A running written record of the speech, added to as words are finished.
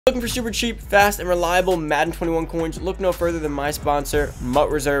Looking for super cheap, fast, and reliable Madden 21 coins? Look no further than my sponsor,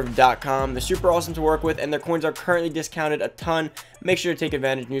 MUTReserve.com. They're super awesome to work with, and their coins are currently discounted a ton. Make sure to take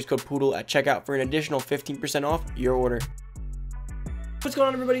advantage and use code POODLE at checkout for an additional 15% off your order. What's going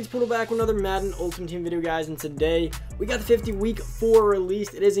on, everybody? It's Poodle back with another Madden Ultimate Team video, guys, and today we got the 50 week 4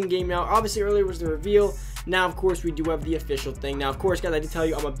 released. It is in game now. Obviously, earlier was the reveal. Now, of course, we do have the official thing. Now, of course, guys, I did tell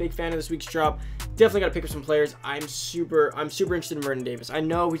you I'm a big fan of this week's drop. Definitely got to pick up some players. I'm super interested in Vernon Davis. I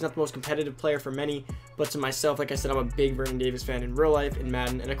know he's not the most competitive player for many, but to myself, like I said, I'm a big Vernon Davis fan in real life, in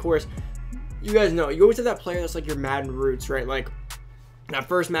Madden. And of course, you guys know, you always have that player that's like your Madden roots, right? Like, that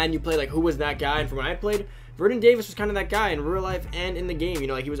first Madden you played, like, who was that guy? And from when I played, Vernon Davis was kind of that guy in real life and in the game. You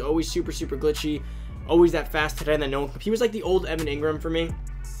know, like, he was always super glitchy, always that fast tight end that no one, he was like the old Evan Ingram for me.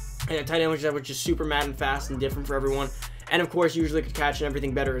 And a tight end was just super Madden fast and different for everyone. And of course, usually could catch and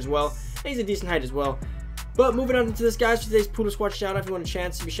everything better as well. And he's a decent height as well. But moving on into this, guys, for today's Poodle Squad shout out. If you want a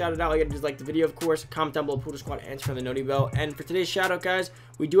chance to be shouted out, all you gotta do is like the video, of course. Comment down below Poodle Squad and turn on the noti bell. And for today's shout out, guys,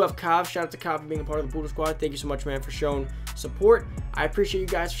 we do have Kav. Shout out to Kav for being a part of the Poodle Squad. Thank you so much, man, for showing support. I appreciate you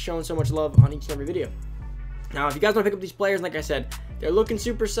guys for showing so much love on each and every video. Now, if you guys want to pick up these players, like I said, they're looking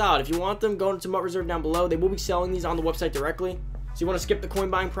super solid. If you want them, go into MUT Reserve down below. They will be selling these on the website directly. So you want to skip the coin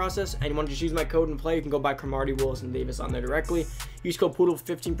buying process and you want to just use my code and play, you can go buy Cromartie, Willis, and Davis on there directly. Use code POODLE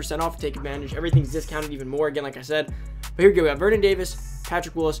for 15% off to take advantage. Everything's discounted even more, again, like I said. But here we go. We got Vernon Davis,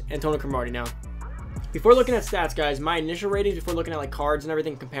 Patrick Willis, and Antonio Cromartie. Now, before looking at stats, guys, my initial ratings, before looking at like cards and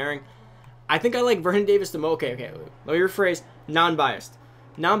everything, comparing, I think I like Vernon Davis the most. Okay, let me rephrase. Non-biased.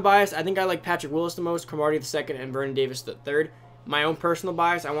 Non-biased, I think I like Patrick Willis the most, Cromartie the second, and Vernon Davis the third. My own personal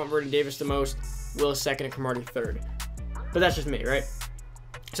bias, I want Vernon Davis the most, Willis second, and Cromartie third. But that's just me, right?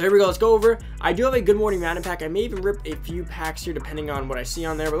 So here we go. Let's go over. I do have a Good Morning Madden pack. I may even rip a few packs here depending on what I see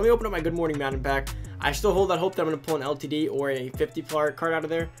on there. But let me open up my Good Morning Madden pack. I still hold that hope that I'm going to pull an LTD or a 50 card out of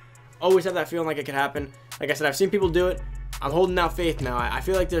there. Always have that feeling like it could happen. Like I said, I've seen people do it. I'm holding out faith now. I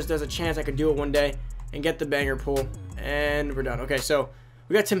feel like there's a chance I could do it one day and get the banger pull. And we're done. Okay, so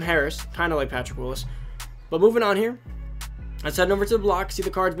we got Tim Harris, kind of like Patrick Willis. But moving on here. Let's head over to the block, see the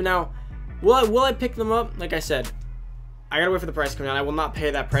cards. But now, will I pick them up? Like I said, I gotta wait for the price to come down. I will not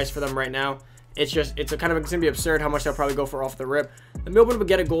pay that price for them right now. It's gonna be absurd how much they'll probably go for off the rip. Let me open up a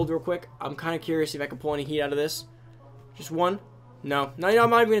Get a Gold real quick. I'm kind of curious if I can pull any heat out of this. Just one? No, you know, I'm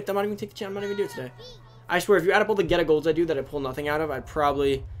not even gonna take the chance. I'm not even gonna do it today. I swear, if you add up all the Get a Golds I do that I pull nothing out of, I'd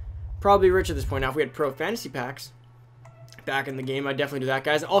probably rich at this point. Now, if we had pro fantasy packs back in the game, I'd definitely do that,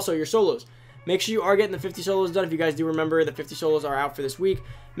 guys. Also, your solos. Make sure you are getting the 50 solos done. If you guys do remember, the 50 solos are out for this week.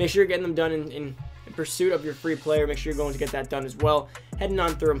 Make sure you're getting them done in pursuit of your free player. Make sure you're going to get that done as well. Heading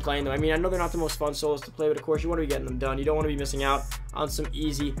on through and playing them. I mean, I know they're not the most fun solos to play, but of course, you want to be getting them done. You don't want to be missing out on some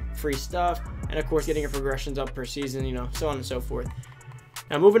easy, free stuff. And of course, getting your progressions up per season, you know, so on and so forth.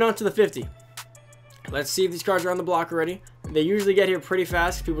 Now, moving on to the 50. Let's see if these cards are on the block already. They usually get here pretty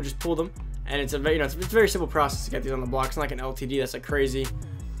fast. People just pull them. And it's a very simple process to get these on the block. It's not like an LTD that's like crazy.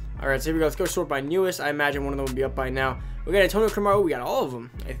 Alright, so here we go. Let's go sort by newest. I imagine one of them will be up by now. We got Antonio Cromartie. We got all of them,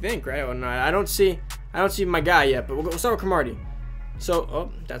 I think, right? Oh, no, I don't see my guy yet, but we'll start with Cromartie. So,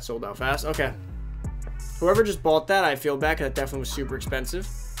 oh, that sold out fast. Okay. Whoever just bought that, I feel bad, because that definitely was super expensive.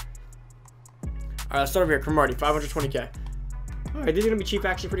 Alright, let's start over here. Cromartie, 520k. Alright, these are going to be cheap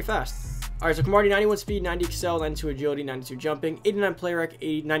actually pretty fast. Alright, so Cromartie, 91 speed, 90 excel, 92 agility, 92 jumping, 89 play rec,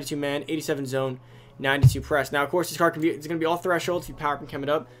 92 man, 87 zone, 92 press. Now, of course, this card it's going to be all thresholds. If you power up and chem it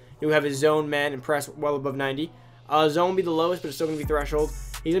up, you have his zone, man, and press well above 90. Zone will be the lowest, but it's still going to be threshold.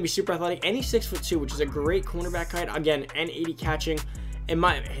 He's going to be super athletic, and he's 6'2", which is a great cornerback height. Again, and 80 catching, and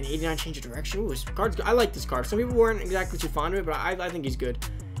 89 change of direction. Ooh, this card's good. I like this card. Some people weren't exactly too fond of it, but I think he's good.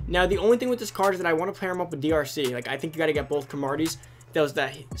 Now, the only thing with this card is that I want to pair him up with DRC. Like, I think you got to get both Cromarties.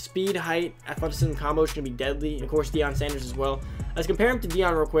 That speed, height, athleticism combo is going to be deadly. And of course, Deion Sanders as well. Let's compare him to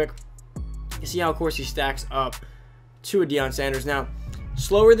Deion real quick. You see how, of course, he stacks up to a Deion Sanders. Now,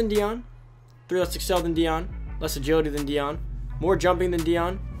 slower than Deion, 3 less excel than Deion, less agility than Deion, more jumping than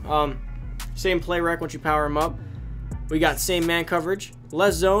Deion, same play rec once you power him up. We got same man coverage,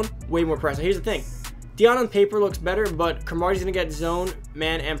 less zone, way more press. Now, here's the thing. Deion on paper looks better, but Cromartie's going to get zone,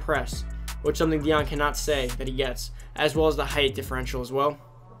 man, and press, which is something Deion cannot say that he gets, as well as the height differential as well.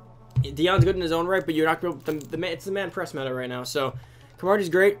 Deion's good in his own right, but you're not going to it's the man press meta right now, so Cromartie's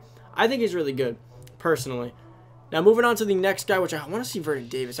great. I think he's really good, personally. Now, moving on to the next guy, which I want to see Vernon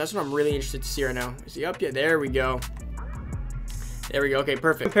Davis. That's what I'm really interested to see right now. Is he up? Yeah, there we go. There we go. Okay,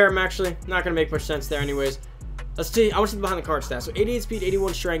 perfect. Compare him, actually. Not going to make much sense there anyways. Let's see. I want to see the behind the card stats. So, 88 speed,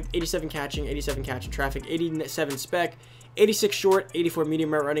 81 strength, 87 catching traffic, 87 spec, 86 short, 84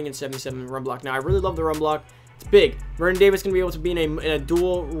 medium route running, and 77 run block. Now, I really love the run block. It's big. Vernon Davis going to be able to be in a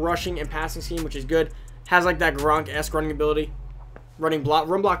dual rushing and passing scheme, which is good. Has like that Gronk-esque running ability, run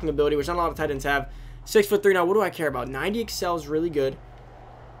blocking ability, which not a lot of tight ends have. 6'3". Now, what do I care about? 90 excel is really good.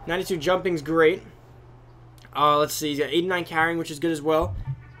 92 jumping is great. Let's see. He's got 89 carrying, which is good as well.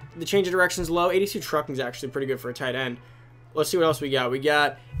 The change of direction is low. 82 trucking is actually pretty good for a tight end. Let's see what else we got. We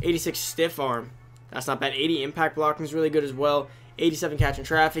got 86 stiff arm. That's not bad. 80 impact blocking is really good as well. 87 catch in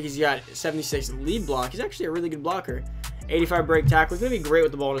traffic. He's got 76 lead block. He's actually a really good blocker. 85 break tackle. He's going to be great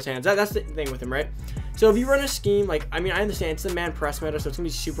with the ball in his hands. That's the thing with him, right? So if you run a scheme, like, I mean, I understand it's the man press meta, so it's going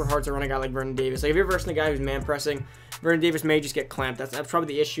to be super hard to run a guy like Vernon Davis. Like, if you're versing a guy who's man pressing, Vernon Davis may just get clamped. That's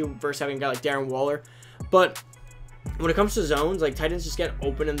probably the issue versus having a guy like Darren Waller. But when it comes to zones, like, tight ends just get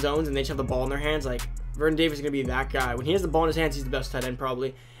open in zones and they just have the ball in their hands. Like, Vernon Davis is going to be that guy. When he has the ball in his hands, he's the best tight end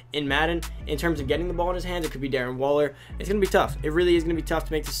probably. In Madden, in terms of getting the ball in his hands, it could be Darren Waller. It's going to be tough. It really is going to be tough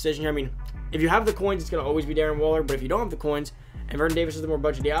to make the decision here. I mean, if you have the coins, it's going to always be Darren Waller. But if you don't have the coins, and Vernon Davis is the more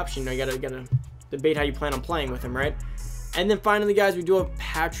budgety option, you gotta debate how you plan on playing with him, right? And then finally, guys, we do have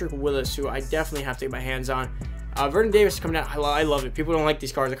Patrick Willis, who I definitely have to get my hands on. Vernon Davis is coming down. I love it. People don't like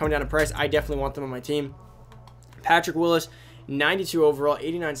these cards. They're coming down in price. I definitely want them on my team. Patrick Willis, 92 overall,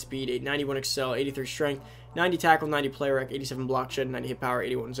 89 speed, 91 excel, 83 strength, 90 tackle, 90 play rec, 87 block shed, 90 hit power,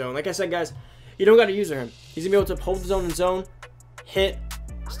 81 zone. Like I said, guys, you don't got to user him. He's going to be able to hold the zone in zone, hit,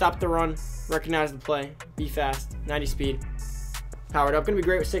 stop the run, recognize the play, be fast, 90 speed, powered up. Going to be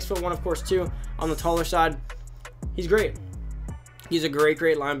great with 6'1", of course, too. On the taller side, he's great. He's a great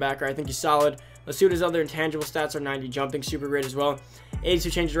linebacker. I think he's solid. Let's see what his other intangible stats are. 90 jumping, super great as well. 82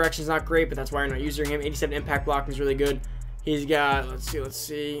 change of direction is not great, but that's why you're not using him. 87 impact blocking is really good. He's got, let's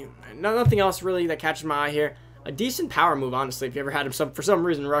see. Nothing else really that catches my eye here. A decent power move, honestly, if you ever had him for some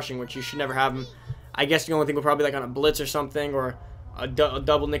reason rushing, which you should never have him. I guess the only thing would probably like on a blitz or something, or a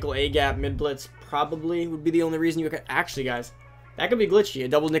double nickel A-gap mid-blitz probably would be the only reason you could. Actually, guys, that could be glitchy. A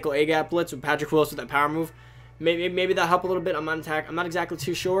double nickel A-gap blitz with Patrick Willis with that power move. Maybe that'll help a little bit. I'm not exactly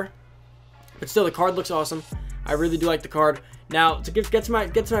too sure. But still, the card looks awesome. I really do like the card. Now, to get to my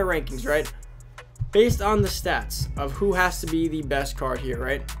rankings, right? Based on the stats of who has to be the best card here,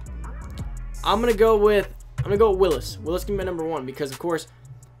 right? I'm gonna go with Willis. Willis can be my number one because, of course,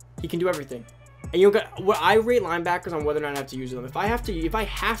 he can do everything. And you got what I rate linebackers on whether or not I have to use them. If I have to, okay,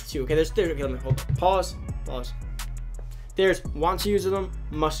 okay, let me hold on. Pause. There's want to use them,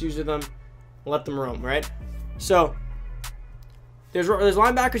 must use them, let them roam, right? So there's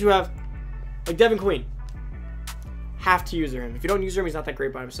linebackers who have, like Devin Queen, have to use him. If you don't use him, he's not that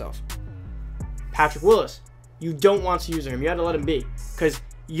great by himself. Patrick Willis, you don't want to use him. You have to let him be because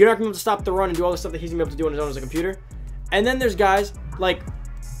you're not going to be able to stop the run and do all the stuff that he's going to be able to do on his own as a computer. And then there's guys like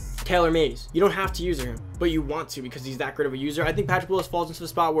Taylor Mays. You don't have to use him, but you want to because he's that great of a user. I think Patrick Willis falls into the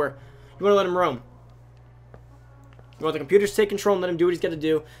spot where you want to let him roam. You want the computer to take control and let him do what he's got to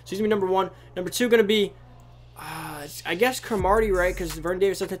do. So he's going to be number one. Number two going to be, I guess, Cromartie, right? Because Vernon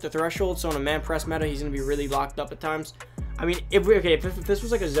Davis doesn't hit the threshold, so on a man press meta, he's going to be really locked up at times. I mean, if this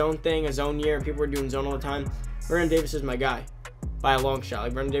was like a zone thing, a zone year, and people were doing zone all the time, Vernon Davis is my guy by a long shot.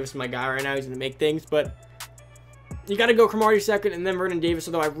 Like, Vernon Davis is my guy right now. He's going to make things, but you got to go Cromartie second and then Vernon Davis,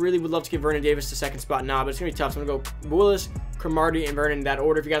 although I really would love to give Vernon Davis the second spot now, but it's going to be tough. So I'm going to go Willis, Cromartie, and Vernon in that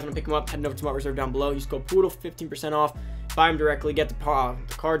order. If you guys want to pick him up, head over to my reserve down below. Use code Poodle, 15% off. Buy him directly, get the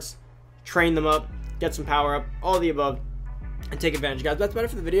cards, train them up, get some power up, all the above, and take advantage. Guys, that's about it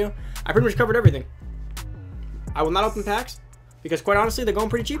for the video. I pretty much covered everything. I will not open packs because, quite honestly, they're going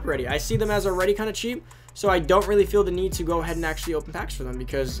pretty cheap already. I see them as already kind of cheap, so I don't really feel the need to go ahead and actually open packs for them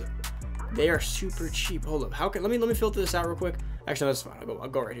because they are super cheap. Hold up, let me filter this out real quick. Actually, that's fine. I'll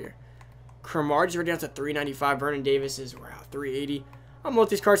go right here. Cromartie's already down to 395. Vernon Davis is wow 380. I'm gonna let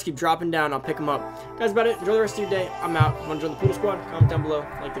these cards keep dropping down. I'll pick them up. Guys, about it. Enjoy the rest of your day. I'm out. Want to join the Poodle Squad? Comment down below.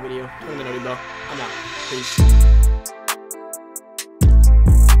 Like the video. Turn on the noty bell. I'm out. Peace.